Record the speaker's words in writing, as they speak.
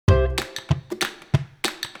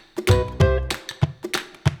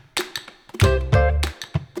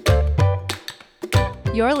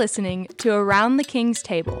You're listening to Around the King's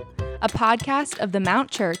Table, a podcast of the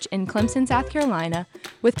Mount Church in Clemson, South Carolina,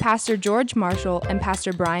 with Pastor George Marshall and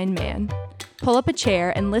Pastor Brian Mann. Pull up a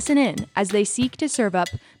chair and listen in as they seek to serve up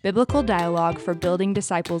biblical dialogue for building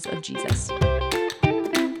disciples of Jesus.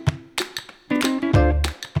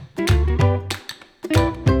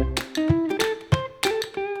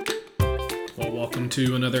 Well, welcome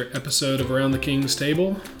to another episode of Around the King's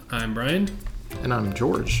Table. I'm Brian. And I'm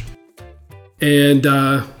George. And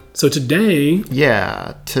so today...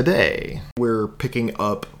 Today we're picking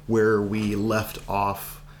up where we left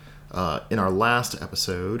off in our last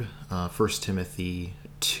episode, 1 Timothy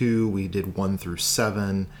 2. We did 1 through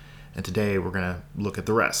 7, and today we're going to look at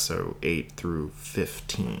the rest, so 8 through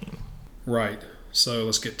 15. Right. So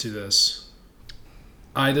let's get to this.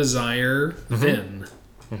 I desire then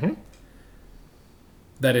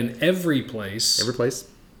that in every place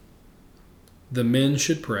the men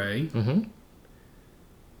should pray,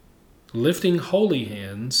 lifting holy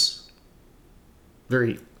hands.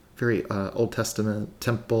 Very Old Testament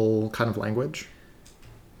temple kind of language.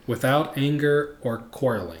 Without anger or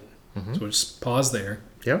quarreling. So we'll just pause there.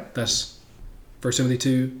 Yeah. That's 1 Timothy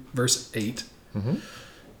 2, verse 8.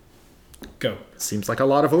 Go. Seems like a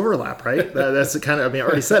lot of overlap, right? That's the kind of, I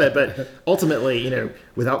already said it, but ultimately,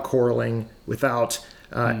 without quarreling, without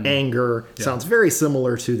anger, sounds very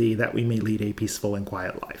similar to that we may lead a peaceful and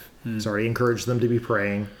quiet life. So already encourage them to be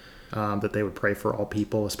praying, that they would pray for all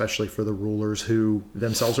people, especially for the rulers who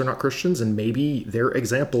themselves are not Christians, and maybe their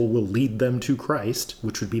example will lead them to Christ,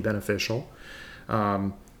 which would be beneficial.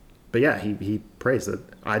 But yeah, he prays that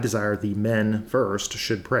I desire the men first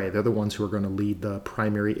should pray. They're the ones who are going to lead the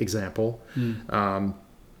primary example. And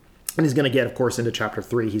he's going to get, of course, into chapter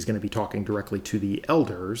 3, he's going to be talking directly to the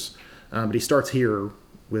elders. But he starts here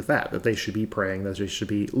with that they should be praying, that they should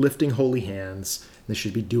be lifting holy hands. They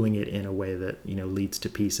should be doing it in a way that, leads to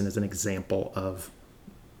peace and is an example of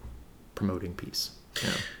promoting peace.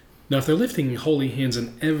 Yeah. Now, if they're lifting holy hands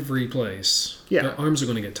in every place, their arms are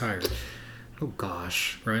going to get tired. Oh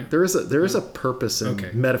gosh, right? There is a purpose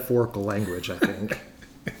in metaphorical language, I think.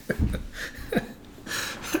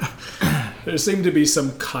 There seemed to be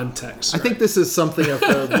some context. I think this is something of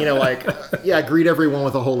the, greet everyone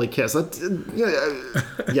with a holy kiss.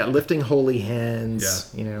 Lifting holy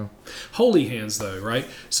hands. Holy hands, though, right?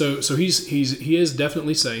 So he is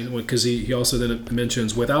definitely saying, because he also then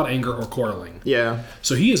mentions without anger or quarreling. Yeah.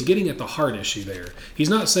 So he is getting at the heart issue there. He's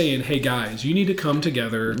not saying, hey guys, you need to come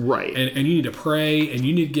together, right, and you need to pray and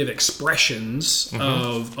you need to give expressions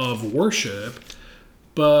of worship,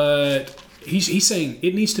 but he's saying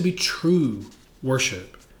it needs to be true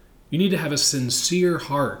worship. You need to have a sincere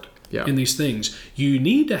heart in these things. You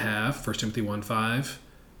need to have 1 Timothy 1:5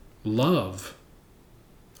 love.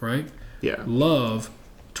 Right? Yeah. Love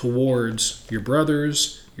towards your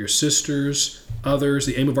brothers, your sisters, others.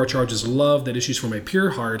 The aim of our charge is love that issues from a pure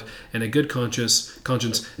heart and a good conscience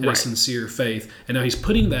and a sincere faith. And now he's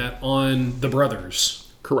putting that on the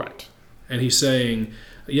brothers. Correct. And he's saying,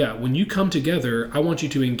 when you come together, I want you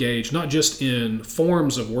to engage not just in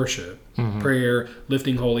forms of worship, prayer,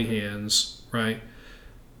 lifting holy hands, right?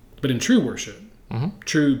 But in true worship,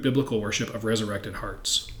 true biblical worship of resurrected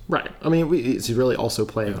hearts. Right. It's really also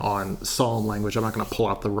playing on psalm language. I'm not going to pull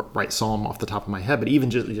out the right psalm off the top of my head, but even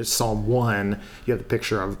just Psalm 1, you have the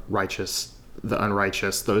picture of righteous, the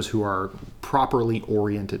unrighteous, those who are properly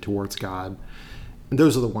oriented towards God. And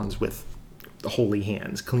those are the ones with holy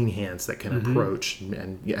hands, clean hands that can approach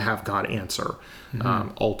and have God answer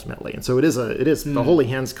ultimately. And so it is the holy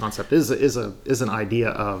hands concept is an idea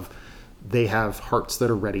of they have hearts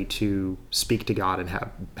that are ready to speak to God and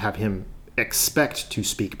have him expect to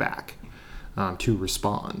speak back, to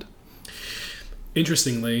respond.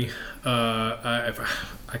 Interestingly, I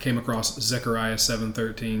came across Zechariah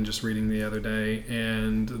 7:13 just reading the other day,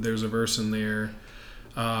 and there's a verse in there.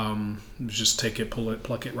 Just take it, pull it,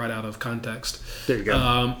 pluck it right out of context. There you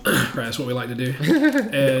go. Right, that's what we like to do.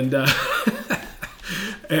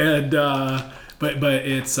 But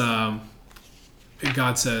it's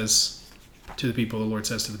God says to the people, the Lord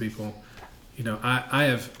says to the people,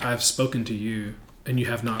 I have spoken to you, and you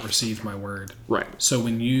have not received my word. Right. So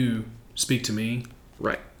when you speak to me,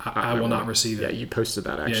 right, I will not receive it. Yeah, you posted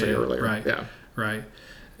that actually earlier. Right. Yeah. Right.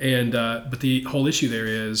 And but the whole issue there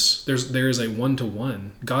is there is a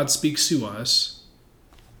one-to-one. God speaks to us.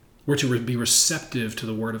 We're to be receptive to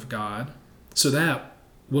the word of God, so that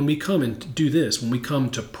when we come and do this, when we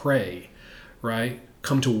come to pray, right,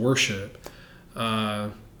 come to worship,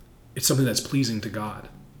 it's something that's pleasing to God.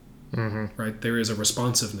 Right? There is a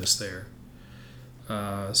responsiveness there.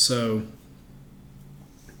 So,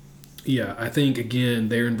 yeah, I think, again,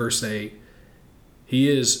 there in verse 8, He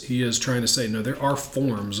is trying to say, no, there are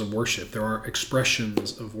forms of worship. There are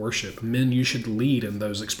expressions of worship. Men, you should lead in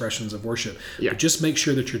those expressions of worship. Yeah. But just make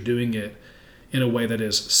sure that you're doing it in a way that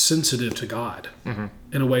is sensitive to God,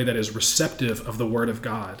 in a way that is receptive of the Word of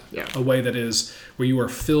God, a way that is where you are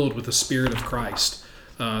filled with the Spirit of Christ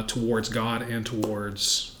towards God and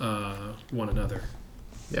towards one another.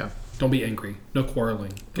 Yeah. Don't be angry. No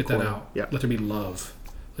quarreling. Get that out. Yeah. Let there be love.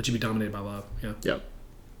 Let you be dominated by love. Yeah. Yeah.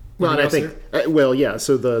 Well, and I think,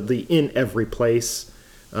 so the in every place,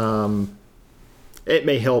 it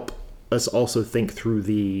may help us also think through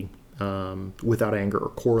the without anger or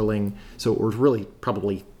quarreling. So what we're really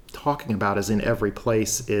probably talking about is in every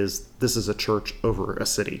place is this is a church over a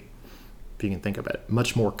city, if you can think of it.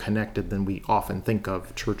 Much more connected than we often think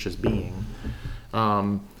of churches being.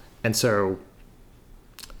 And so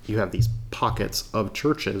you have these pockets of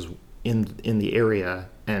churches in the area,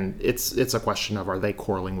 and it's a question of, are they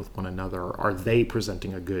quarreling with one another? Are they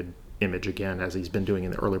presenting a good image, again, as he's been doing in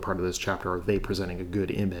the earlier part of this chapter? Are they presenting a good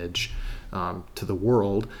image to the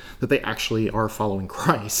world that they actually are following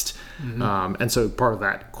Christ? And so part of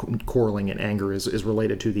that quarreling and anger is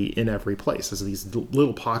related to the in every place, as these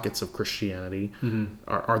little pockets of Christianity.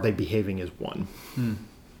 Are they behaving as one?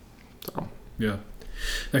 So. Yeah.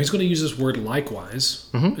 Now he's going to use this word likewise,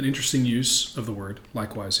 an interesting use of the word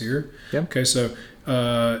likewise here. Yeah. Okay, so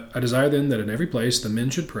I desire then that in every place the men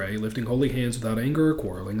should pray, lifting holy hands without anger or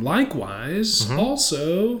quarreling. Likewise,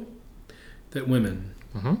 also that women,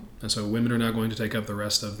 and so women are now going to take up the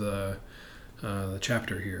rest of the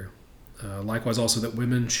chapter here. Likewise, also that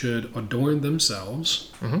women should adorn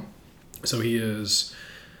themselves. So he is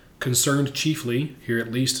concerned chiefly here,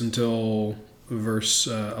 at least until verse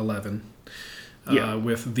 11.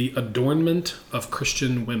 With the adornment of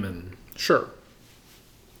Christian women. Sure.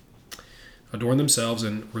 Adorn themselves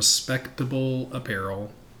in respectable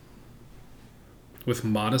apparel, with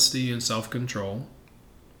modesty and self-control,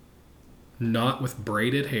 not with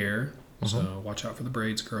braided hair. So watch out for the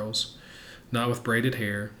braids, girls. Not with braided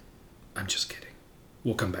hair. I'm just kidding.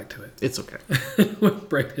 We'll come back to it. It's okay. With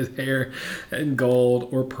braided hair and gold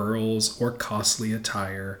or pearls or costly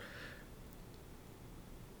attire.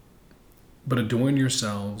 But adorn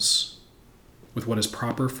yourselves with what is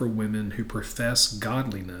proper for women who profess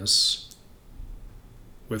godliness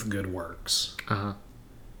with good works.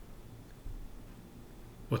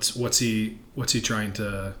 What's he trying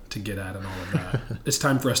to get at in all of that? It's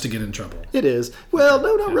time for us to get in trouble. It is. Well,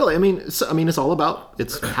 no, not really. I mean, it's all about,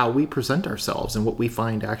 it's how we present ourselves and what we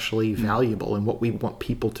find actually valuable and what we want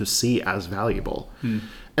people to see as valuable.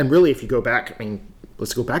 And really, if you go back, I mean,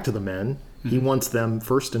 let's go back to the men. He wants them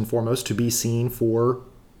first and foremost to be seen for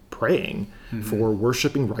praying, for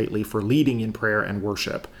worshiping rightly, for leading in prayer and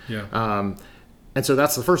worship. Yeah. And so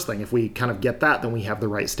that's the first thing. If we kind of get that, then we have the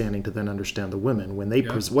right standing to then understand the women. When they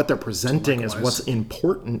what they're presenting as what's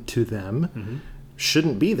important to them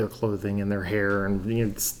shouldn't be their clothing and their hair and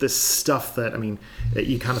it's this stuff that, I mean,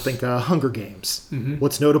 you kind of think Hunger Games.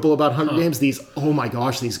 What's notable about Hunger Games? These, oh my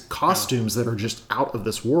gosh, these costumes that are just out of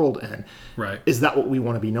this world. And is that what we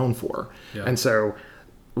want to be known for? And so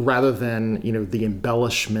rather than, the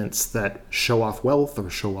embellishments that show off wealth or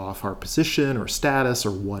show off our position or status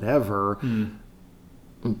or whatever,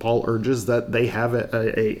 Paul urges that they have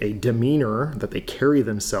a demeanor, that they carry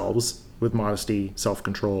themselves with modesty,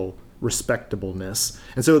 self-control, respectableness.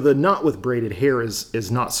 And so the not with braided hair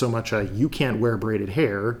is not so much you can't wear braided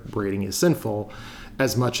hair, braiding is sinful,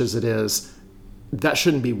 as much as it is that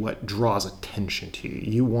shouldn't be what draws attention to you.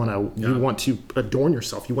 You want to adorn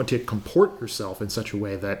yourself. You want to comport yourself in such a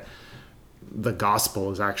way that the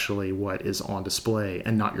gospel is actually what is on display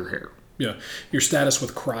and not your hair. Yeah. Your status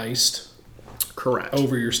with Christ. Correct.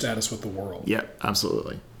 Over your status with the world. Yeah,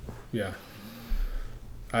 absolutely. Yeah.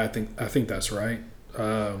 I think that's right.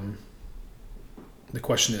 The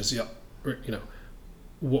question is,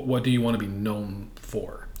 what do you want to be known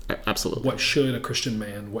for? Absolutely. What should a Christian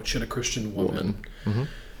man, what should a Christian woman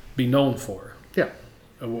be known for? Yeah.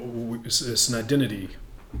 It's an identity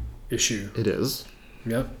issue. It is.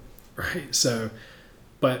 Yep. Right. So,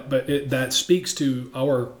 but that speaks to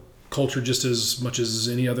our culture just as much as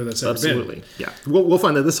any other that's ever been. Yeah. We'll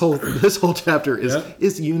find that this whole chapter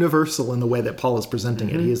is universal in the way that Paul is presenting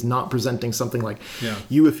it. He is not presenting something like,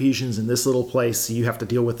 you Ephesians in this little place, you have to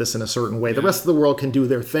deal with this in a certain way. The rest of the world can do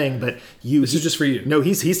their thing, but this is just for you. No,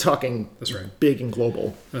 he's talking big and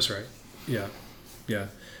global. That's right. Yeah. Yeah.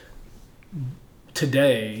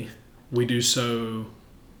 Today, we do so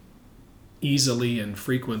easily and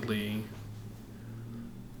frequently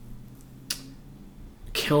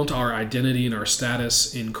count our identity and our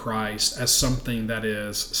status in Christ as something that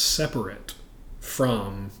is separate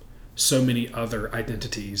from so many other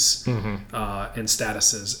identities and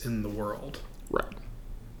statuses in the world. Right.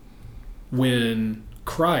 When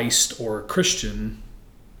Christ or Christian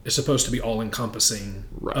is supposed to be all-encompassing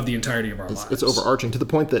of the entirety of our lives. It's overarching to the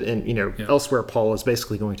point that elsewhere Paul is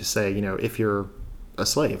basically going to say, if you're a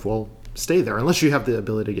slave, well, stay there unless you have the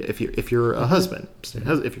ability to get, if you're a husband,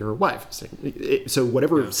 if you're a wife. So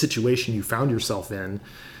whatever situation you found yourself in,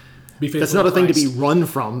 that's not a thing to be run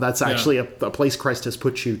from. That's actually a place Christ has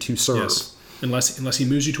put you to serve. Yes. Unless he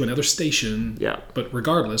moves you to another station. Yeah. But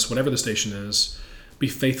regardless, whatever the station is, be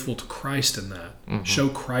faithful to Christ in that. Show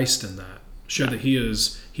Christ in that. Show that he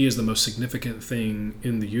is the most significant thing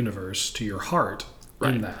in the universe to your heart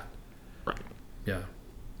in that. Right. Yeah.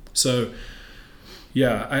 So,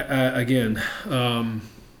 yeah, I again,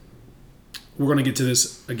 we're going to get to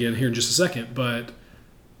this again here in just a second, but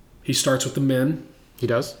he starts with the men. He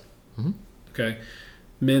does. Okay.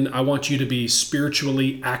 Men, I want you to be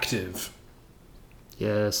spiritually active.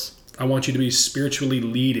 Yes. I want you to be spiritually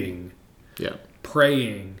leading. Yeah.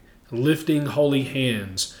 Praying, lifting holy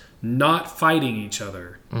hands, not fighting each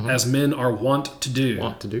other, as men are wont to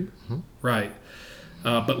do. Right.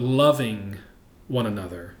 But loving one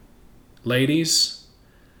another. Ladies,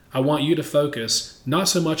 I want you to focus not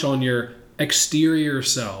so much on your exterior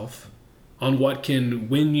self, on what can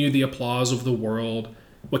win you the applause of the world,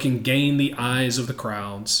 what can gain the eyes of the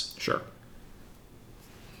crowds. Sure.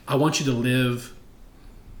 I want you to live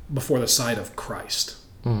before the sight of Christ.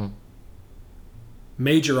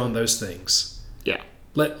 Major on those things. Yeah.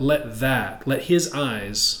 Let his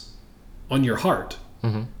eyes on your heart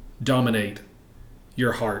dominate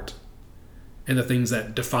your heart and the things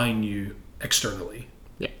that define you externally.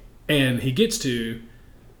 Yeah. And he gets to,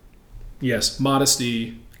 yes,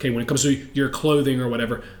 modesty. Okay, when it comes to your clothing or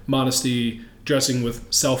whatever, modesty, dressing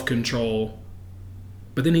with self-control.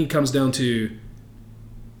 But then he comes down to,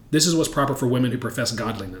 this is what's proper for women who profess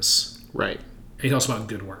godliness. Right. And he talks about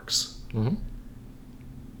good works.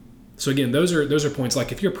 So again, those are points.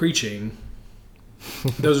 Like if you're preaching,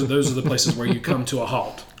 those are the places where you come to a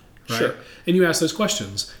halt, right? Sure. And you ask those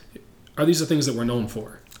questions. Are these the things that we're known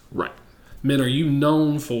for? Right. Men, are you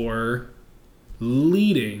known for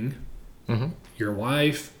leading your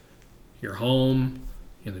wife, your home,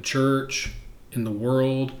 in the church, in the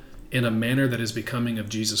world, in a manner that is becoming of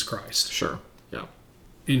Jesus Christ? Sure. Yeah.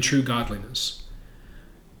 In true godliness.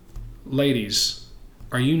 Ladies,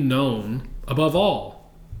 are you known above all?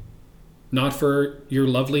 Not for your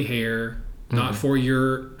lovely hair, not for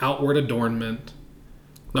your outward adornment,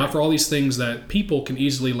 not for all these things that people can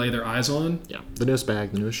easily lay their eyes on. Yeah. The newest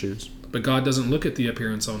bag, the newest shoes. But God doesn't look at the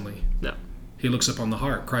appearance only. No. He looks upon the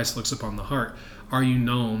heart. Christ looks upon the heart. Are you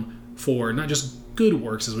known for not just good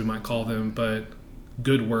works, as we might call them, but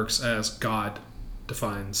good works as God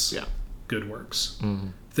defines good works?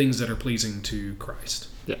 Things that are pleasing to Christ.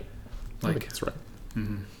 Yeah. I think that's right.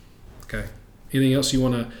 Okay. Anything else you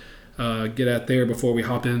want to get at there before we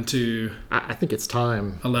hop into? I think it's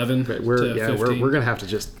time. 11 to to 15. We're going to have to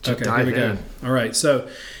just Okay, dive here we in. go. All right, so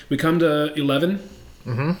we come to 11.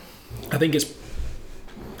 I think it's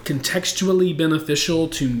contextually beneficial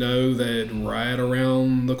to know that right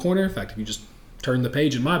around the corner, in fact, if you just turn the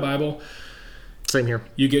page in my Bible, Same here.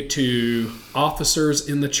 you get to officers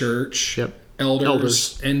in the church,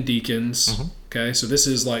 elders, and deacons. Okay, so this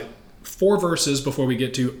is like 4 verses before we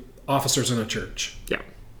get to officers in a church. Yeah.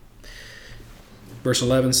 Verse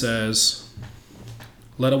 11 says,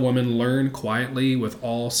 "Let a woman learn quietly with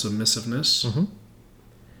all submissiveness.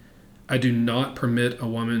 I do not permit a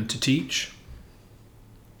woman to teach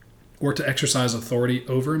or to exercise authority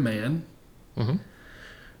over a man.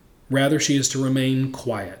 Rather, she is to remain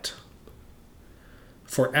quiet.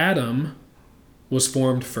 For Adam was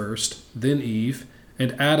formed first, then Eve,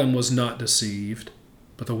 and Adam was not deceived,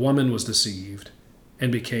 but the woman was deceived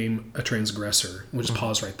and became a transgressor." We'll just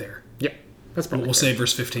pause right there. Yeah. That's probably We'll save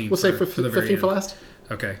verse 15. We'll save for the very 15 for end. last.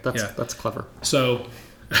 Okay. That's clever. So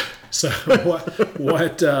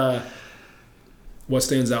what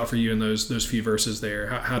stands out for you in those few verses there?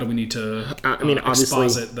 How do we need to obviously,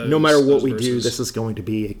 exposit those, no matter what we verses? do, this is going to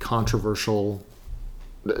be a controversial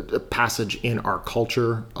passage in our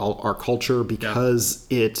culture, because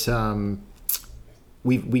it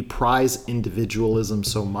we prize individualism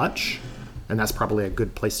so much, and that's probably a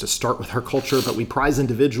good place to start with our culture. But we prize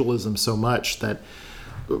individualism so much that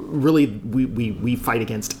really we fight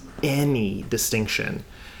against any distinction.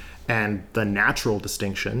 And the natural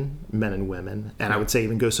distinction, men and women, and I would say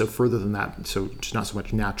even go so further than that, so just not so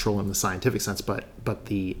much natural in the scientific sense, but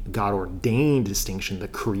the God-ordained distinction, the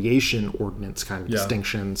creation ordinance kind of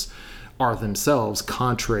distinctions, are themselves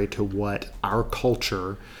contrary to what our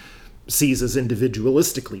culture sees as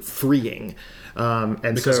individualistically freeing. And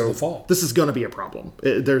Because so of the fall. this is going to be a problem.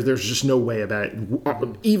 There's just no way about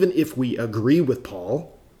it. Even if we agree with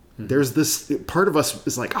Paul, there's this part of us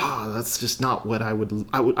is like, that's just not what I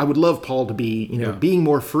would love Paul to be, being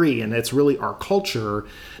more free. And it's really our culture,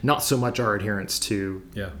 not so much our adherence to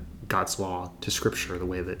God's law, to Scripture, the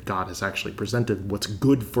way that God has actually presented what's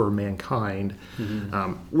good for mankind.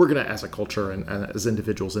 We're going to, as a culture and as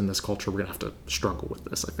individuals in this culture, we're going to have to struggle with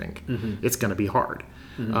this, I think. It's going to be hard.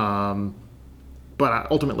 But I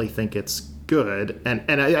ultimately think it's good.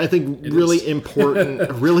 And I think really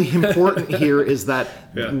important here is that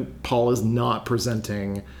Paul is not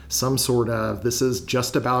presenting some sort of, this is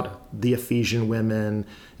just about the Ephesian women.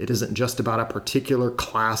 It isn't just about a particular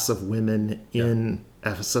class of women in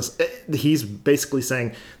Ephesus. He's basically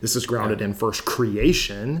saying this is grounded in first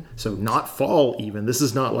creation, so not fall even. This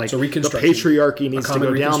is not like the patriarchy needs to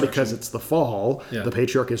go down because it's the fall. The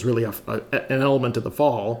patriarchy is really an element of the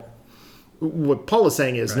fall. What Paul is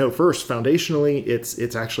saying is, no, first, foundationally,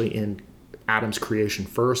 it's actually in Adam's creation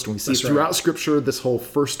first. And we see throughout Scripture this whole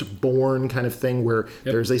firstborn kind of thing where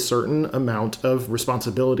there's a certain amount of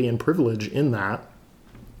responsibility and privilege in that.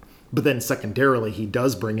 But then secondarily, he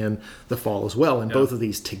does bring in the fall as well. And both of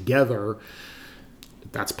these together,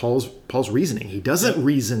 that's Paul's reasoning. He doesn't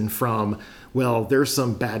reason from, well, there's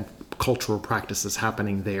some bad cultural practices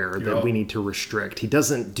happening there that we need to restrict. He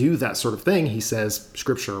doesn't do that sort of thing. He says,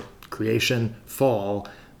 Scripture, creation, fall,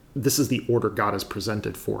 this is the order God has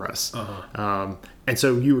presented for us. And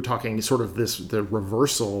so you were talking sort of the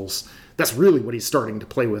reversals. That's really what he's starting to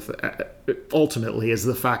play with ultimately, is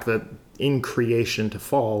the fact that in creation to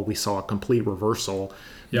fall, we saw a complete reversal.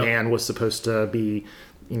 Man was supposed to be,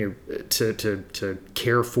 to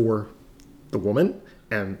care for the woman,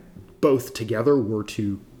 and both together were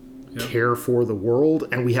to care for the world.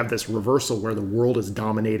 And we have this reversal where the world is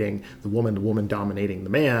dominating the woman dominating the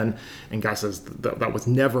man. And God says that was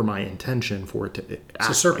never my intention for it to act. It's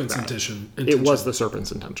the serpent's intention. It was the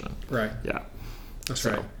serpent's intention. Right. Yeah. That's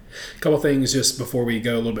right. A couple of things just before we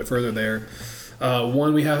go a little bit further there.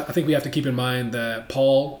 One, I think we have to keep in mind that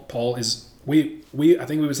Paul is, I think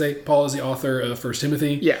we would say Paul is the author of 1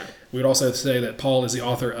 Timothy. Yeah. We would also say that Paul is the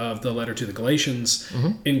author of the letter to the Galatians.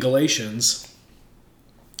 In Galatians,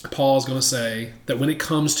 Paul is going to say that when it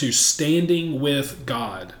comes to standing with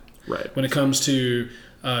God, when it comes to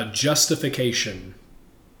justification,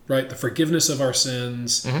 the forgiveness of our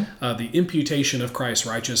sins, the imputation of Christ's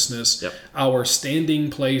righteousness, our standing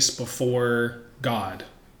place before God,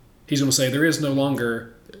 he's going to say there is no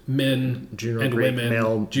longer men and women,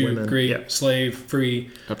 male, Jew, women, Greek, slave, free,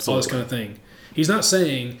 all this kind of thing. He's not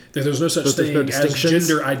saying that there's no such thing as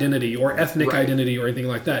gender identity or ethnic identity or anything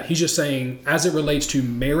like that. He's just saying, as it relates to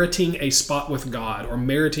meriting a spot with God or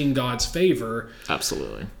meriting God's favor,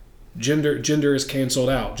 absolutely, gender is canceled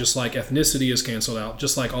out, just like ethnicity is canceled out,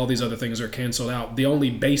 just like all these other things are canceled out. The only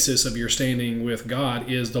basis of your standing with God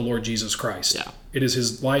is the Lord Jesus Christ. It is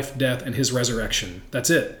his life, death, and his resurrection. That's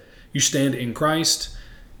it. You stand in Christ.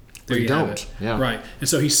 There you have it. Right. And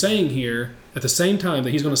so he's saying here, at the same time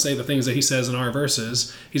that he's going to say the things that he says in our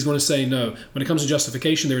verses, he's going to say, no, when it comes to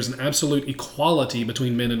justification, there is an absolute equality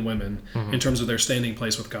between men and women in terms of their standing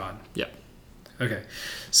place with God. Okay.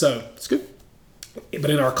 So it's good. But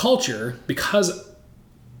in our culture, because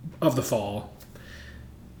of the fall,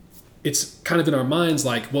 it's kind of in our minds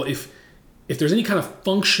like, well, if there's any kind of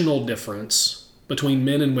functional difference between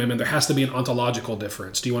men and women, there has to be an ontological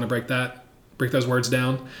difference. Do you want to break those words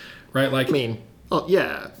down? Right? Like,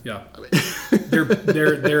 yeah.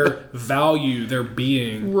 Their value, their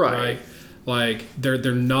being, right? Like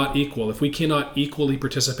they're not equal. If we cannot equally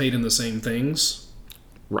participate in the same things,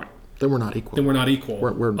 then we're not equal. We're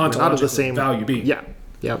not of the same value being.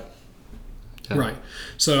 Yeah. Right.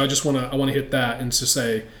 So I want to hit that and to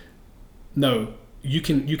say, no, you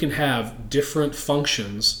can have different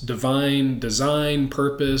functions, divine design,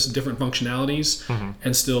 purpose, different functionalities,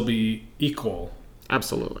 and still be equal.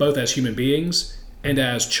 Absolutely. Both as human beings and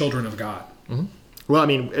as children of God. Well, I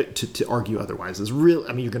mean, to argue otherwise is real.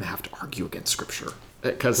 I mean, you're going to have to argue against Scripture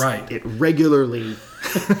because it regularly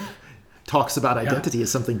talks about identity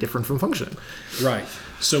as something different from function. Right.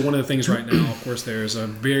 So one of the things right now, of course, there's a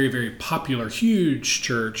very, very popular, huge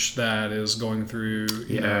church that is going through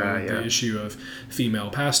the issue of female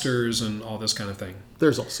pastors and all this kind of thing.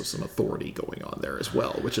 There's also some authority going on there as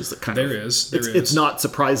well, which is the kind of... It's not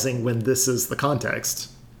surprising when this is the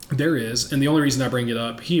context. There is. And the only reason I bring it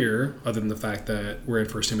up here, other than the fact that we're in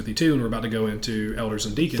 1 Timothy 2 and we're about to go into elders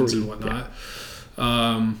and deacons and whatnot,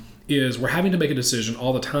 is we're having to make a decision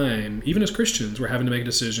all the time. Even as Christians, we're having to make a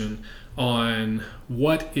decision on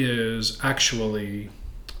what is actually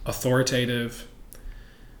authoritative,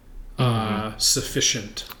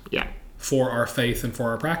 sufficient Yeah. for our faith and for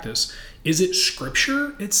our practice. Is it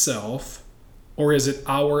Scripture itself, or is it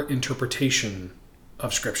our interpretation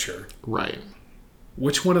of Scripture? Right.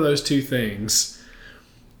 Which one of those two things,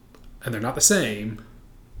 and they're not the same,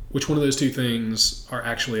 which one of those two things are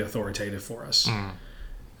actually authoritative for us?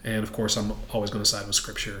 And of course, I'm always going to side with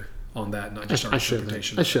Scripture on that, not just our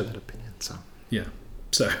interpretation. I share that opinion. So Yeah.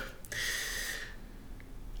 So,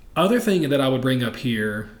 other thing that I would bring up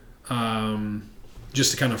here,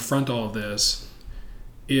 just to kind of front all of this,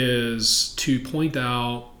 is to point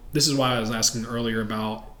out, this is why I was asking earlier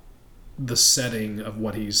about the setting of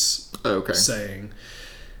what he's saying.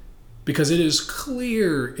 Because it is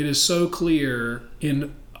so clear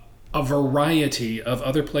in a variety of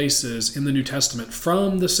other places in the New Testament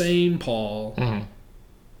from the same Paul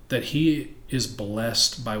that he is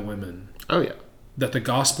blessed by women. Oh, yeah. That the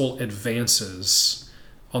gospel advances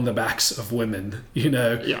on the backs of women,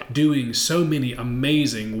 doing so many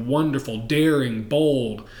amazing, wonderful, daring,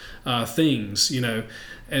 bold things,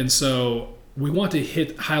 And so we want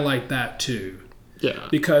to highlight that too. Yeah.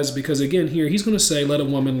 Because again, here he's going to say, let a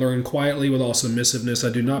woman learn quietly with all submissiveness.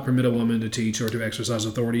 I do not permit a woman to teach or to exercise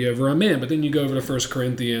authority over a man. But then you go over to 1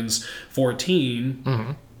 Corinthians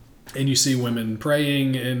 14, and you see women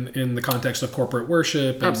praying in the context of corporate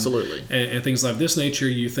worship. And, Absolutely. And things of this nature.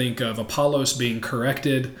 You think of Apollos being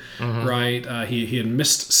corrected, right? He had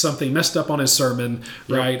messed up on his sermon,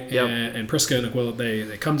 right? Yep. And Prisca and Aquila,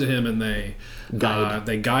 they come to him and they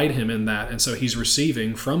guide him in that. And so he's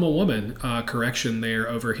receiving from a woman correction there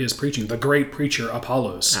over his preaching. The great preacher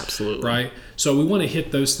Apollos. Absolutely. Right? So we want to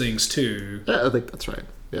hit those things too. Yeah, I think that's right.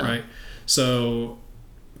 Yeah. Right? So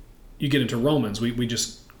you get into Romans. We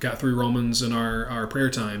just got through Romans in our prayer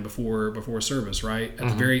time before service, right? At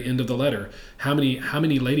the very end of the letter. How many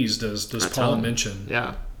ladies does Paul mention?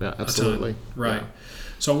 Yeah, absolutely. Right. Yeah.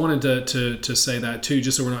 So I wanted to say that too,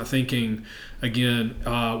 just so we're not thinking again,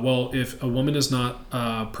 well, if a woman is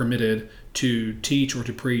not permitted to teach or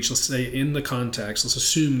to preach, let's say in the context, let's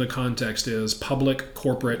assume the context is public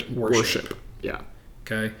corporate worship. Yeah.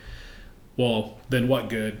 Okay. Well, then what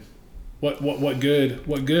good? What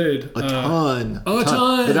good? A ton.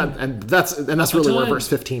 And that's really where verse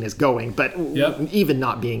 15 is going. But even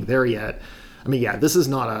not being there yet, I mean, this is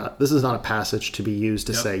not a passage to be used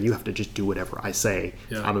to say you have to just do whatever I say.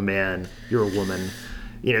 Yeah. I'm a man, you're a woman.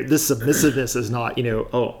 This submissiveness is not,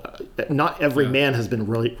 not every man has been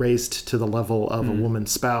really raised to the level of a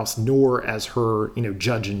woman's spouse, nor as her,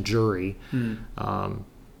 judge and jury.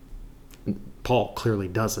 Paul clearly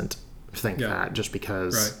doesn't think that, just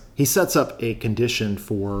because he sets up a condition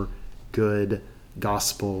for good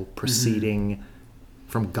gospel proceeding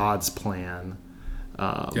from God's plan.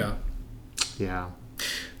 Yeah.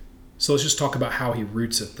 So let's just talk about how he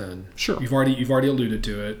roots it then. Sure. You've already alluded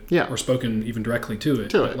to it. Yeah. Or spoken even directly to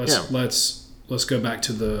it. Let's go back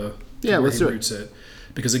to where he roots it.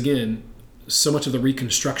 Because again, so much of the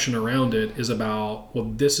reconstruction around it is about,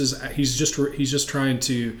 he's just trying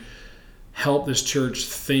to help this church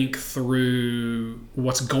think through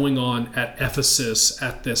what's going on at Ephesus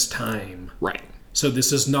at this time. Right. So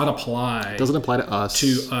this does not apply. Doesn't apply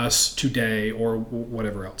to us today or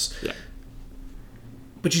whatever else. Yeah.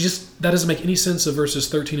 But that doesn't make any sense of verses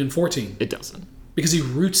 13 and 14. It doesn't. Because he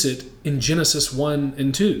roots it in Genesis 1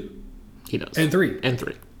 and 2. He does. And 3. And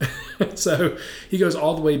 3. So he goes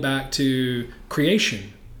all the way back to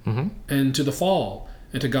creation and to the fall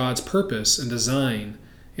and to God's purpose and design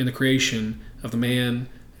in the creation of the man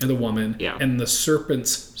and the woman and the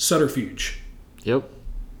serpent's subterfuge. Yep.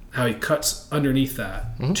 How he cuts underneath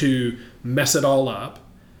that to mess it all up.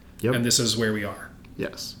 Yep. And this is where we are.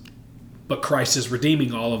 Yes. But Christ is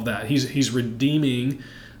redeeming all of that. He's redeeming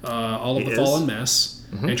all of the fallen mess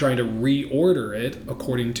and trying to reorder it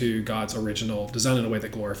according to God's original design in a way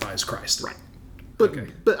that glorifies Christ. Right.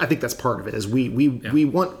 But I think that's part of it, is we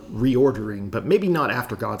want reordering, but maybe not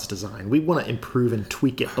after God's design. We want to improve and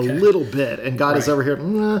tweak it a little bit. And God is over here,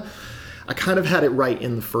 I kind of had it right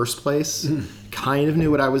in the first place. Kind of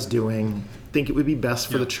knew what I was doing. Think it would be best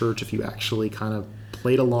for the church if you actually kind of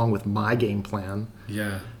played along with my game plan.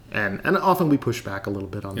 Yeah. And often we push back a little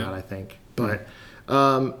bit on that, I think. But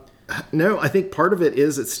no, I think part of it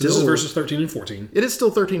is it's still... This is verses 13 and 14. It is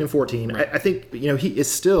still 13 and 14. Right. I think, he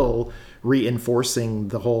is still reinforcing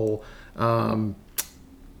the whole...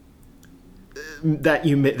 that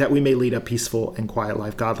we may lead a peaceful and quiet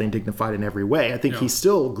life, godly and dignified in every way. I think he's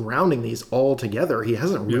still grounding these all together. He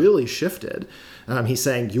hasn't really shifted. He's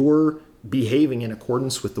saying you're behaving in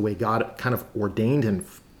accordance with the way God kind of ordained and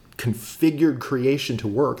configured creation to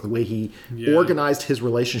work, the way he organized his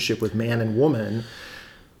relationship with man and woman.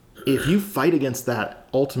 if you fight against that,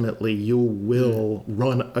 ultimately you will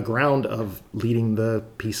run aground of leading the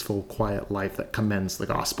peaceful, quiet life that commends the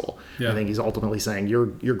gospel. Yeah. I think he's ultimately saying you're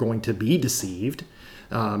going to be deceived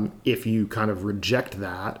if you kind of reject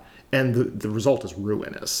that, and the result is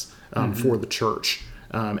ruinous for the church.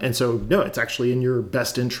 And so, no, it's actually in your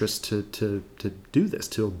best interest to do this,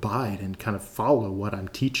 to abide and kind of follow what I'm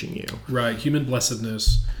teaching you. Right. Human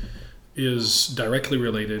blessedness is directly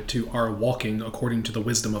related to our walking according to the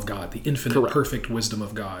wisdom of God, the infinite, Correct. perfect wisdom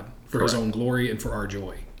of God for his Correct. own glory and for our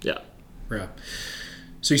joy. Yeah. Yeah.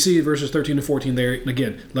 So you see verses 13 to 14 there. And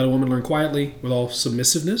again, let a woman learn quietly with all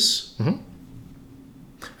submissiveness.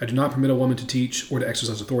 I do not permit a woman to teach or to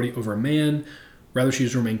exercise authority over a man. Rather, she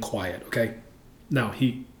is to remain quiet. Okay. Now,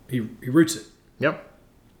 he roots it. Yep.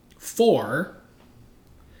 For,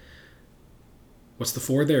 what's the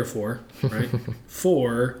for there for, right?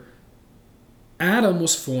 For Adam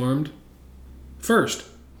was formed first.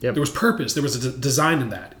 Yep. There was purpose. There was a design in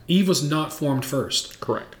that. Eve was not formed first.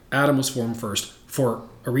 Correct. Adam was formed first for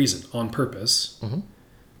a reason, on purpose.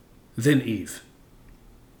 Then Eve.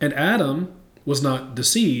 And Adam was not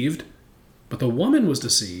deceived, but the woman was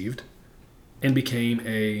deceived and became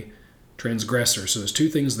a transgressor. So there's two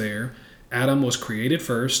things there. Adam was created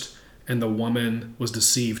first, and the woman was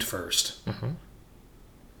deceived first.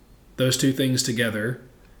 Those two things together,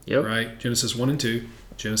 Yep. right? Genesis 1 and 2,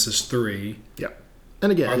 Genesis 3, Yep.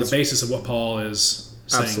 And again, are the it's- basis of what Paul is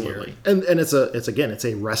saying absolutely. here. And it's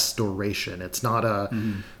a restoration. It's not a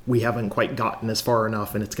we haven't quite gotten as far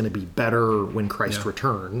enough and it's going to be better when Christ Yeah.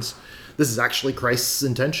 returns. This is actually Christ's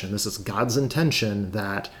intention. This is God's intention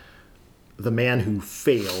that the man who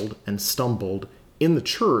failed and stumbled in the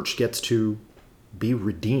church gets to be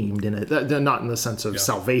redeemed in it, not in the sense of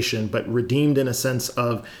salvation, but redeemed in a sense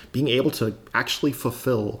of being able to actually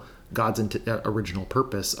fulfill God's original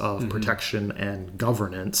purpose of protection and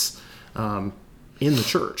governance in the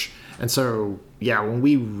church. And so, when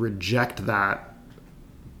we reject that,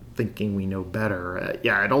 thinking we know better,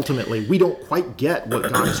 and ultimately we don't quite get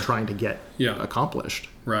what God is trying to get accomplished.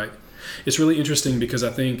 Right. It's really interesting because I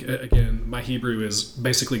think, again, my Hebrew is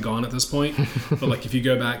basically gone at this point. But like if you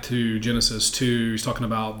go back to Genesis 2, he's talking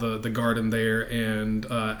about the garden there and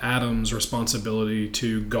Adam's responsibility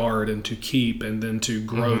to guard and to keep and then to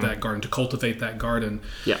grow that garden, to cultivate that garden.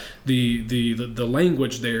 Yeah. The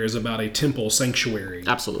language there is about a temple sanctuary.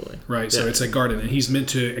 Absolutely. Right, so it's a garden, and he's meant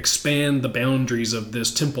to expand the boundaries of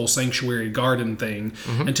this temple, sanctuary, garden thing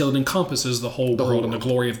until it encompasses the whole world, and the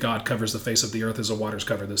glory of God covers the face of the earth as the waters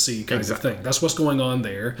cover the sea, kind of thing. That's what's going on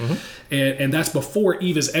there, and that's before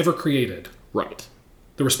Eve is ever created. Right.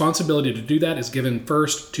 The responsibility to do that is given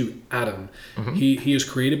first to Adam. He is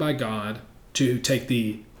created by God to take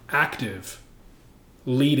the active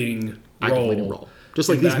leading role. Just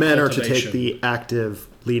like in these that men are to cultivation. take the active,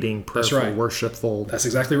 leading, prayerful, right. worshipful. That's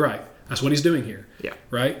exactly right. That's what he's doing here. Yeah.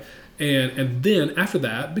 Right? And then after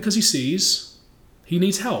that, because he sees he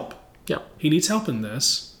needs help. Yeah. He needs help in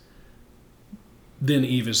this. Then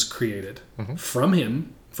Eve is created from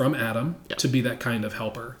him, from Adam, to be that kind of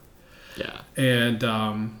helper. Yeah. And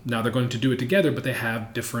now they're going to do it together, but they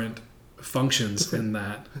have different functions in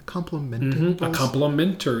that.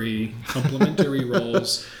 Complementary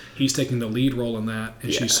roles. He's taking the lead role in that,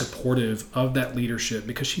 and she's supportive of that leadership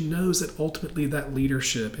because she knows that ultimately that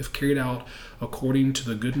leadership, if carried out according to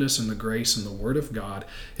the goodness and the grace and the word of God,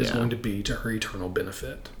 is going to be to her eternal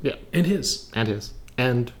benefit. Yeah. And his.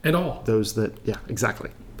 And all. Those that,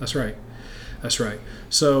 exactly. That's right.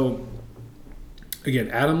 So, again,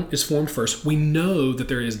 Adam is formed first. We know that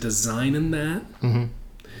there is design in that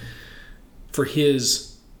for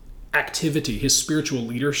his activity, his spiritual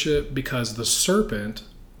leadership, because the serpent,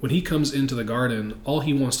 when he comes into the garden, all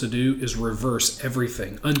he wants to do is reverse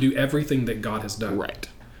everything, undo everything that God has done. Right.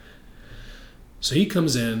 So he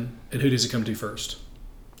comes in, and who does he come to first?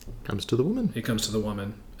 Comes to the woman. He comes to the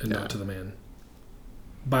woman and not to the man.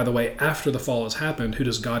 By the way, after the fall has happened, who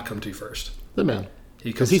does God come to first? The man. He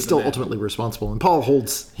Because comes he's to the still man. ultimately responsible. And Paul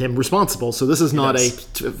holds him responsible. So this is not a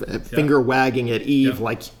finger wagging at Eve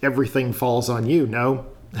like everything falls on you. No.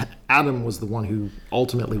 Adam was the one who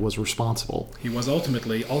ultimately was responsible. He was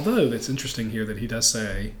ultimately, although it's interesting here that he does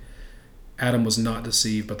say Adam was not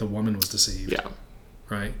deceived, but the woman was deceived. Yeah.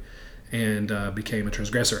 Right? And became a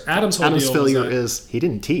transgressor. Adam's whole Adam's deal failure was that, is he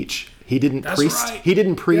didn't teach. He didn't That's priest. right. He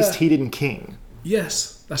didn't priest. Yeah. He didn't king.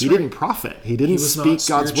 yes, that's He right. didn't prophet. He didn't was not speak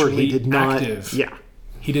God's word. He spiritually did not. active. Yeah.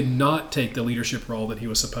 He did not take the leadership role that he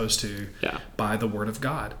was supposed to by the word of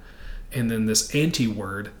God. And then this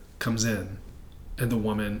anti-word comes in, and the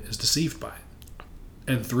woman is deceived by it.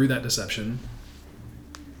 And through that deception,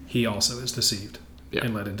 he also is deceived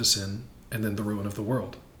and led into sin, and then the ruin of the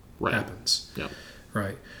world, happens. Yeah.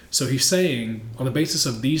 Right. So he's saying, on the basis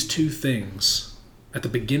of these two things, at the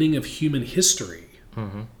beginning of human history,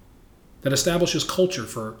 that establishes culture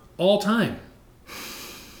for all time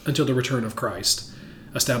until the return of Christ,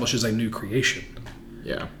 establishes a new creation.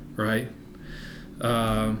 Yeah. Right?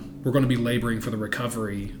 We're going to be laboring for the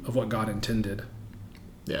recovery of what God intended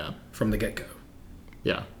from the get-go.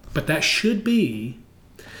 Yeah. But that should be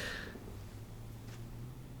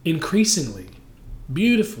increasingly,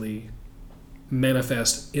 beautifully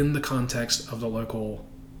manifest in the context of the local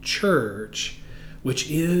church, which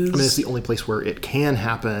is... I mean, it's the only place where it can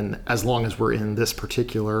happen as long as we're in this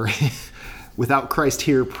particular... Without Christ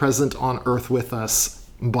here present on earth with us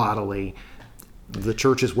bodily, the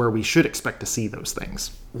church is where we should expect to see those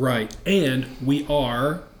things. Right. And we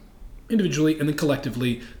are, individually and then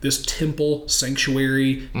collectively, this temple,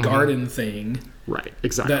 sanctuary, garden thing. Right,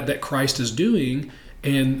 exactly. That Christ is doing,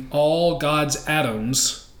 and all God's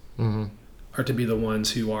atoms are to be the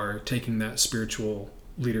ones who are taking that spiritual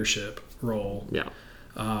leadership role. Yeah.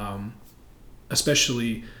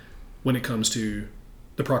 Especially when it comes to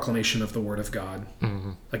the proclamation of the Word of God.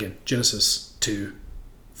 Again, Genesis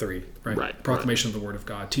 2:3, right? Right. Proclamation of the Word of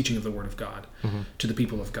God, teaching of the Word of God to the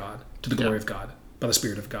people of God, to the glory of God, by the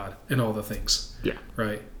Spirit of God, and all the things. Yeah.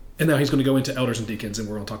 Right? And now he's going to go into elders and deacons, and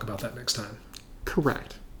we're going to talk about that next time.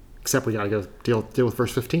 Correct. Except we got to go deal with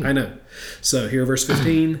verse 15. I know. So here, verse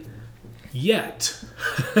 15. Yet,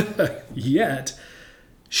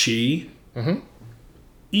 she,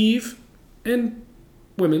 Eve, and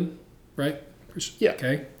women, right? Yeah.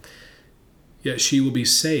 Okay. Yet she will be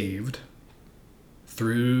saved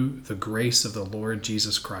through the grace of the Lord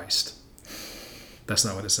Jesus Christ. That's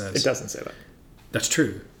not what it says. It doesn't say that. That's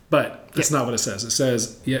true. But that's not what it says. It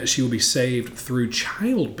says, yet she will be saved through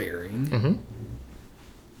childbearing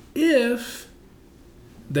if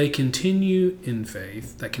they continue in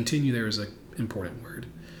faith. That continue there is an important word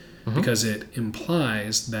because it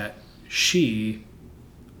implies that she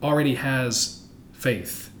already has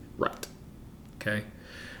faith. Right. Okay?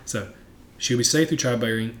 So she'll be saved through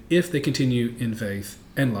childbearing if they continue in faith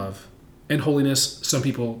and love and holiness. Some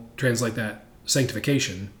people translate that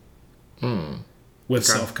sanctification with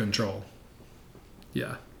self-control.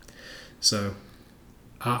 Yeah. So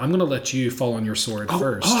I'm going to let you fall on your sword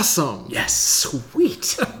first. Awesome. Yes.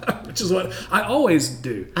 Sweet. Which is what I always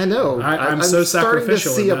do. I know. I'm so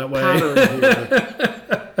sacrificial in that way.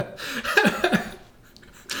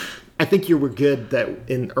 I think you were good that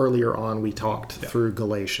earlier on we talked through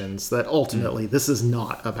Galatians that ultimately this is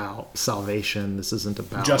not about salvation. This isn't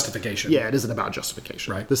about justification. Yeah, it isn't about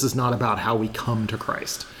justification. Right. This is not about how we come to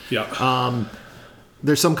Christ. Yeah.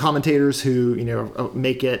 There's some commentators who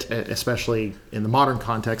make it, especially in the modern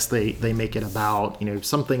context, they make it about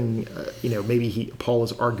something maybe Paul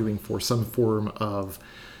is arguing for some form of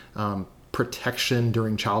protection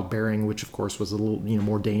during childbearing, which of course was a little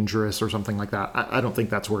more dangerous or something like that. I don't think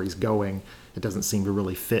that's where he's going. It doesn't seem to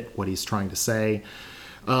really fit what he's trying to say.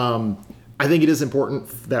 I think it is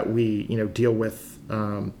important that we deal with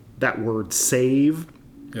that word save.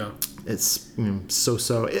 Yeah. It's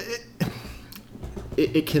so.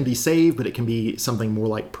 It can be saved, but it can be something more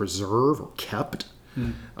like preserve or kept.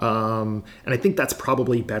 And I think that's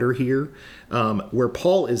probably better here. Where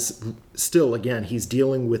Paul is still, again, he's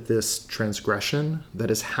dealing with this transgression that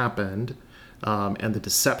has happened and the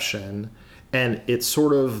deception. And it's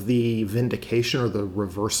sort of the vindication or the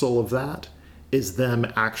reversal of that is them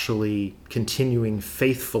actually continuing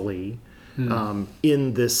faithfully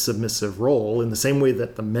in this submissive role, in the same way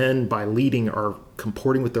that the men, by leading, are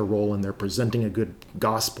comporting with their role and they're presenting a good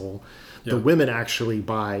gospel. The women actually,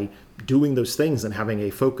 by doing those things and having a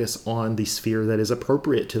focus on the sphere that is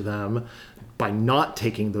appropriate to them, by not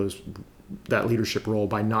taking that leadership role,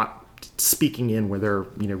 by not speaking in where they're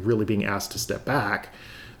really being asked to step back,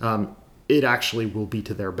 it actually will be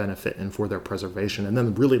to their benefit and for their preservation, and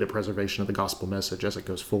then really the preservation of the gospel message as it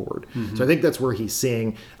goes forward. So I think that's where he's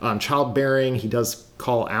seeing childbearing. He does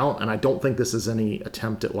call out, and I don't think this is any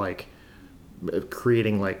attempt at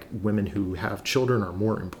creating women who have children are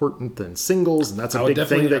more important than singles, and that's a big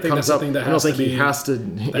thing that comes up. I don't think he has to.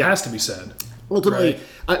 That has to be said. Ultimately,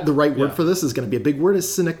 the right word for this is going to be a big word, is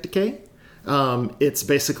synecdoche. It's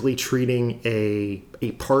basically treating a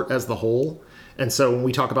part as the whole. And so when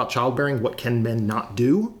we talk about childbearing, what can men not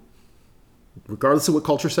do? Regardless of what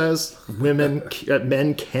culture says, men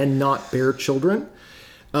cannot bear children.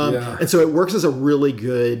 And so it works as a really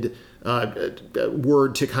good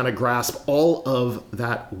word to kind of grasp all of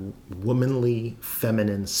that womanly,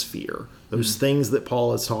 feminine sphere. Those things that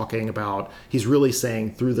Paul is talking about, he's really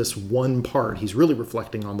saying through this one part, he's really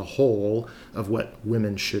reflecting on the whole of what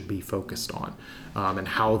women should be focused on, and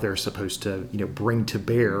how they're supposed to, bring to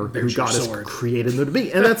bear There's who God has sword. created them to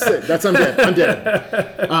be. And that's it. I'm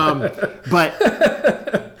dead.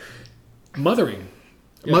 But Mothering.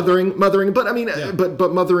 mothering. But I mean,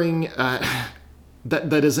 but mothering.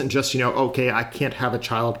 That isn't just okay, I can't have a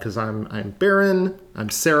child because I'm barren. I'm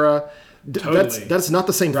Sarah. Totally. That's not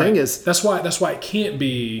the same thing as That's why it can't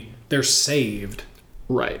be they're saved.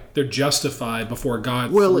 right. They're justified before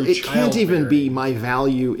God. Well, through it can't even childbearing. be my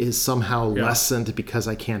value is somehow lessened because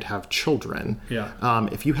I can't have children. Yeah.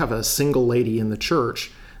 If you have a single lady in the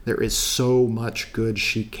church, there is so much good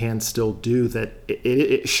she can still do that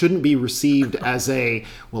it shouldn't be received as I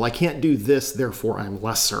can't do this, therefore I'm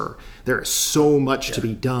lesser. There is so much to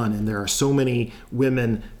be done, and there are so many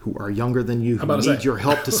women who are younger than you who need your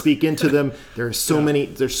help to speak into them. There's so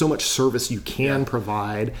much service you can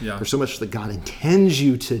provide. Yeah. There's so much that God intends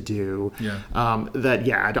you to do. Yeah.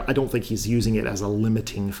 I don't think he's using it as a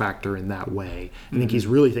limiting factor in that way. I think he's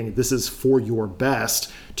really thinking this is for your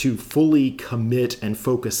best to fully commit and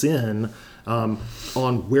focus in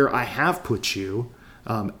on where I have put you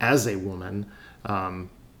as a woman,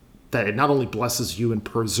 that it not only blesses you and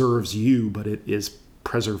preserves you, but it is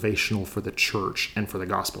preservational for the church and for the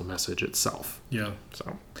gospel message itself. Yeah.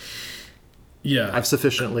 So Yeah. I've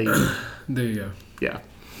sufficiently, There you go. yeah.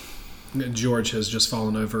 George has just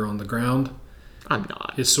fallen over on the ground. I'm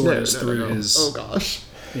not. His sword is through his. Oh gosh.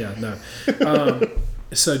 Yeah, no.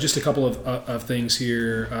 So just a couple of things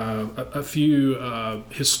here. A few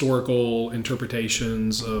historical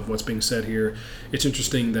interpretations of what's being said here. It's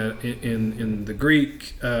interesting that in the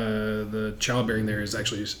Greek, the childbearing there is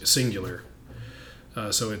actually singular.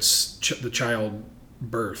 So it's the child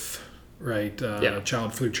birth, right?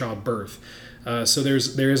 Child through childbirth. So there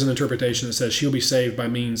is an interpretation that says she'll be saved by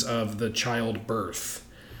means of the childbirth,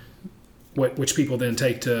 which people then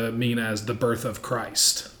take to mean as the birth of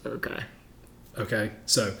Christ. Okay,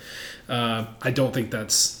 so I don't think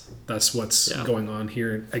that's what's going on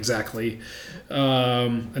here exactly.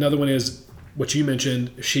 Another one is what you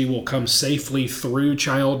mentioned. She will come safely through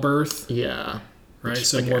childbirth. Yeah. Right.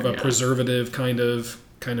 So more of a preservative kind of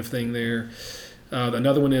thing there.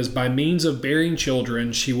 Another one is by means of bearing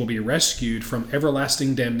children, she will be rescued from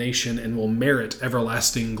everlasting damnation and will merit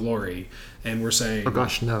everlasting glory. And we're saying, Oh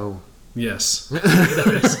gosh, no. yes,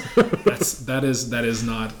 that is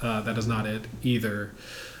not it either.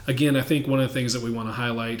 Again, I think one of the things that we want to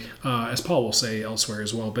highlight, as Paul will say elsewhere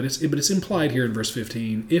as well, but it's implied here in verse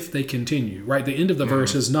 15. If they continue, right? The end of the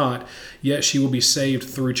verse is not yet she will be saved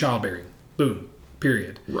through childbearing. Boom.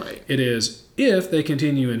 Period. Right. It is if they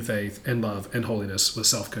continue in faith and love and holiness with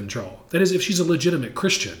self-control. That is, if she's a legitimate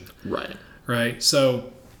Christian. Right. Right.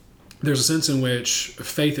 So there's a sense in which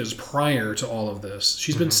faith is prior to all of this.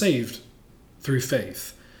 She's been saved through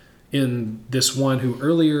faith in this one who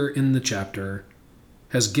earlier in the chapter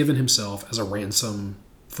has given himself as a ransom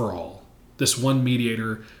for all. This one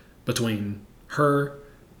mediator between her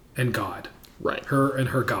and God. Right. Her and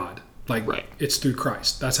her God. It's through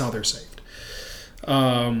Christ. That's how they're saved.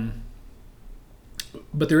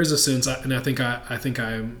 But there is a sense, and I think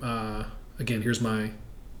I'm again, here's my,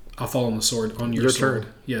 I'll fall on the sword, on your sword.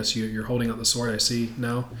 Turn. Yes, you're holding out the sword, I see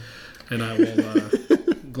now, and I will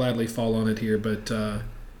gladly fall on it here. But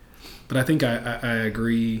I think I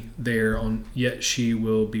agree there on, yet she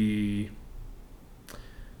will be,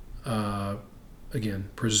 again,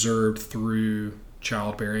 preserved through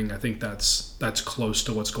childbearing. I think that's close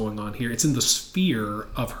to what's going on here. It's in the sphere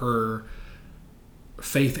of her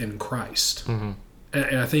faith in Christ. And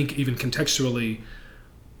I think even contextually,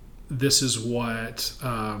 this is what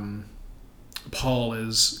Paul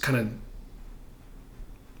is kind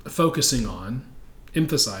of focusing on,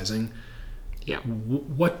 emphasizing. Yeah.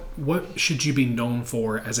 What should you be known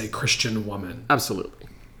for as a Christian woman? Absolutely.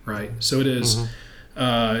 Right. So it is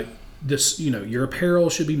this, your apparel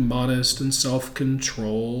should be modest and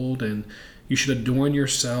self-controlled, and you should adorn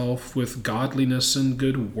yourself with godliness and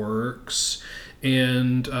good works.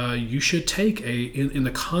 And you should take in the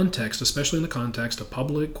context, especially in the context of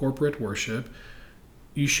public corporate worship,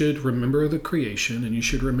 you should remember the creation, and you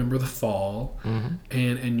should remember the fall,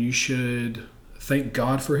 and you should thank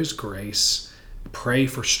God for his grace, pray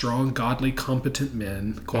for strong, godly, competent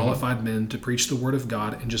men, qualified men to preach the word of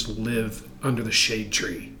God, and just live under the shade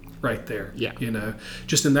tree right there. Yeah.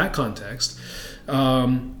 Just in that context.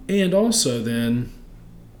 And also then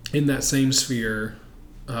in that same sphere,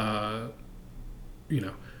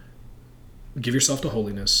 give yourself to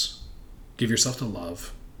holiness, Give yourself to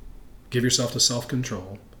love. Give yourself to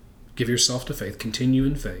self-control. Give yourself to faith. Continue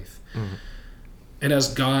in faith. Mm-hmm. And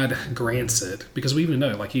as God grants it, because we even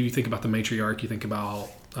know, like, you think about the matriarch, you think about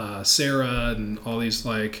Sarah and all these,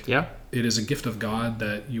 like, yeah, it is a gift of God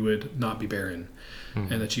that you would not be barren,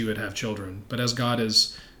 mm-hmm. and that you would have children. But as God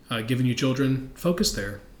has given you children, focus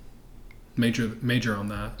there. Major on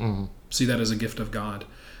that. Mm-hmm. See that as a gift of God.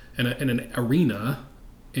 And in an arena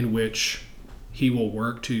in which he will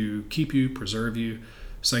work to keep you, preserve you,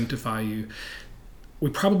 sanctify you. We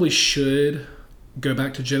probably should go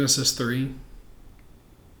back to Genesis 3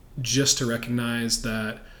 just to recognize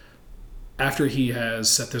that after he has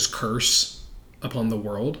set this curse upon the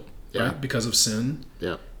world, right, because of sin,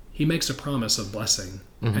 he makes a promise of blessing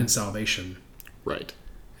mm-hmm. and salvation. Right.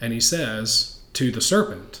 And he says to the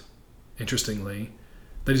serpent, interestingly,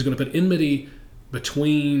 that he's going to put enmity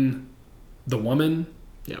between the woman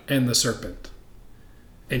and the serpent.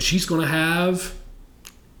 And she's going to have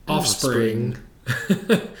offspring.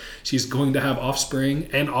 She's going to have offspring.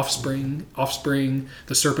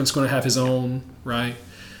 The serpent's going to have his own, right?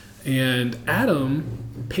 And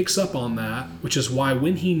Adam picks up on that, which is why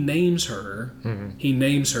when he names her, mm-hmm. he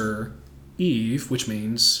names her Eve, which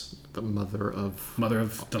means the mother of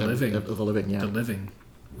the living. Of the living, yeah. The living,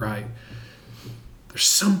 right? There's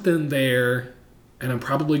something there, and I'm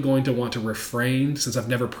probably going to want to refrain, since I've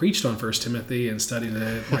never preached on 1 Timothy and studied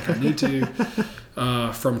it like I need to,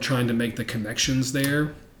 from trying to make the connections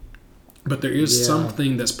there. But there is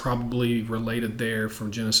something that's probably related there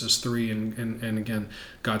from Genesis 3, and again,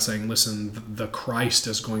 God saying, listen, the Christ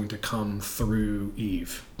is going to come through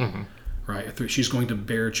Eve, mm-hmm. right? She's going to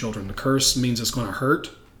bear children. The curse means it's going to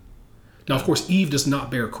hurt. Now, of course, Eve does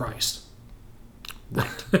not bear Christ.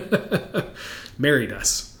 Right. Mary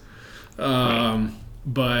does. But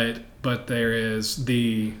there is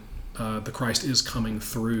the Christ is coming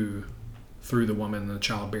through the woman and the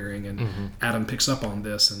childbearing, and mm-hmm. Adam picks up on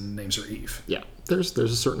this and names her Eve. Yeah, there's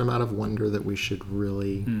a certain amount of wonder that we should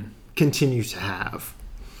really continue to have.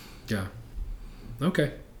 Yeah.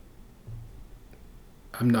 Okay.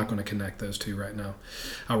 I'm not going to connect those two right now.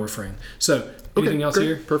 I'll refrain. So, anything else great.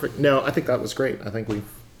 here? Perfect. No, I think that was great. I think we've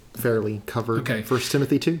fairly covered 1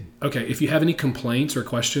 Timothy 2. Okay, if you have any complaints or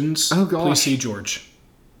questions, please see George.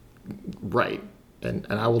 Right. And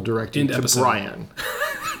I will direct you to Brian.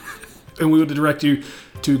 And we will direct you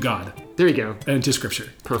to God. There you go. And to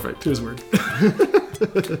Scripture. Perfect. To His Word.